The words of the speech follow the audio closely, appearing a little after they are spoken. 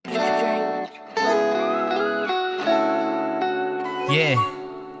Yeah.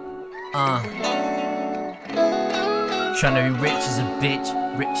 Tryna be rich as a bitch,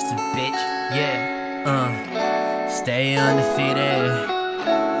 rich as a bitch. Yeah. Stay undefeated.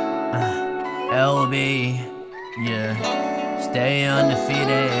 LB. Yeah. Stay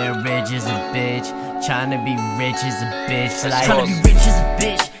undefeated, rich as a bitch. Tryna be rich as a bitch. Like tryna be rich as a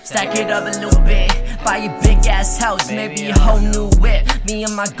bitch. Stack it up a little bit. Buy a big ass house, maybe a whole new whip. Me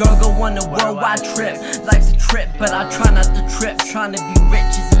and my girl go on a worldwide trip. Life's a trip, but I try not to trip. Tryna be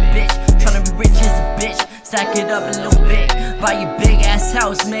rich as a bitch. Tryna be rich as a bitch. Stack it up a little bit. Buy a big ass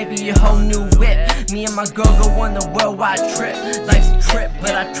house, maybe a whole new whip. Me and my girl go on a worldwide trip. Life's a trip,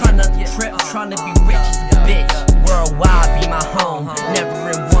 but I try not to trip. Tryna be rich as a bitch. Worldwide be my home,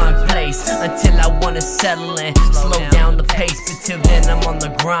 never in one place. Until I wanna settle in, slow down the pace. But till then I'm on the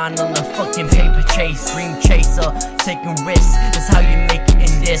grind, on the fucking paper chase. Dream chaser, taking risks, that's how you make it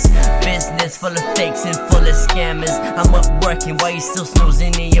in this business. Full of fakes and full of scammers. I'm up working while you still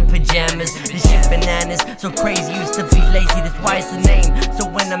snoozing in your pajamas. This shit bananas, so crazy, used to be lazy, that's why it's the name. So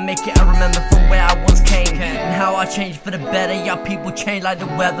when I make it, I remember from where I once came and how I changed for the better. Y'all people change like the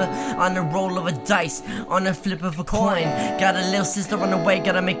weather, on the roll of a dice, on the flip of a coin. Got a little sister on the way,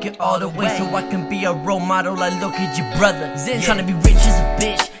 gotta make it all the way so I can be a role model. Like look at your brother, tryna be rich as a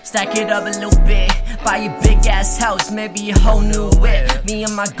bitch. Stack it up a little bit. Buy a big ass house, maybe a whole new whip. Me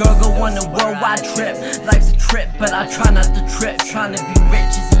and my girl go on a worldwide trip. Life's a trip, but I try not to trip. Tryna be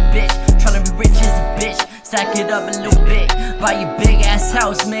rich as a bitch. Tryna be rich as a bitch. Stack it up a little bit. Buy a big ass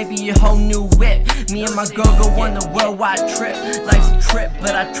house, maybe a whole new whip. Me and my girl go on a worldwide trip. Life's a trip,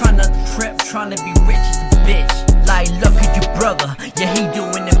 but I try not to trip. Tryna be rich as a bitch. Like look at your brother, yeah he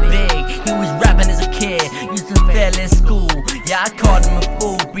doing it big. He was rapping as a kid, used to fail in school. Yeah I called him a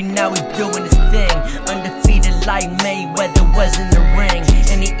fool, but now he doing his thing. Undefeated like Mayweather was in the ring.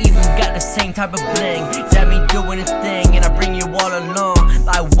 And he even got the same type of bling. Got me doing his thing, and I bring you all along.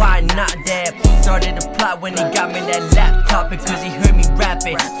 Like why not, dad? Started to plot when he got me that laptop, because he heard me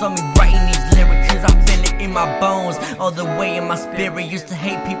rapping. Saw me writing these lyrics, cause I feel it in my bones, all the way in my spirit. Used to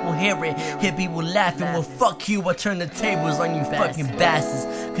hate people hear it, hear people laughing. Well fuck you, I turn the tables on you fucking bastards.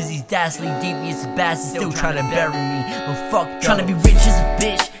 Cause these dastardly devious bastards still trying to bury me. But fuck tryna be rich as a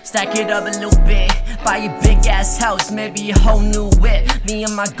bitch. Stack it up a little bit. Buy a big ass house, maybe a whole new whip. Me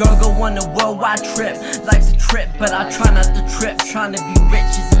and my girl go on a worldwide trip. Life's a trip, but I try not to trip. Tryna be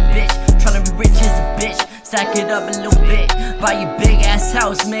rich as a bitch. Tryna be rich as a bitch. Stack it up a little bit. Buy a big ass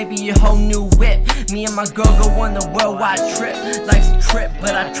house, maybe a whole new whip. Me and my girl go on a worldwide trip. Life's a trip,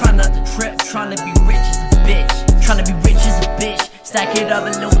 but I try not to trip. Tryna be rich as a bitch. Tryna be rich as a bitch. Stack it up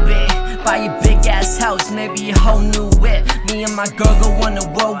a little bit. Buy a big ass house, maybe a whole new whip. Me and my girl go on a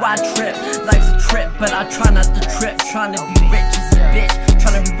worldwide trip. Life's a trip, but I try not to trip. Tryna be rich as a bitch.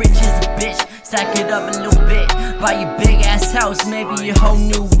 Tryna be rich as a bitch. Stack it up a little bit. Buy a big ass house, maybe a whole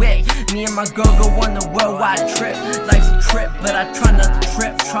new whip. Me and my girl go on a worldwide trip. Life's a trip, but I try not to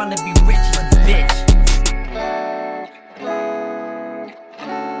trip. Tryna be rich as a bitch.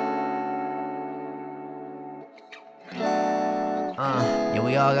 Yeah,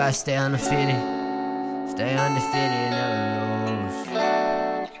 we all gotta stay undefeated. Stay undefeated, never lose.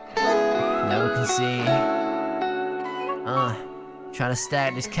 Never concede. Tryna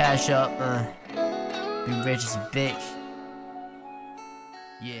stack this cash up. Be rich as a bitch.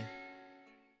 Yeah.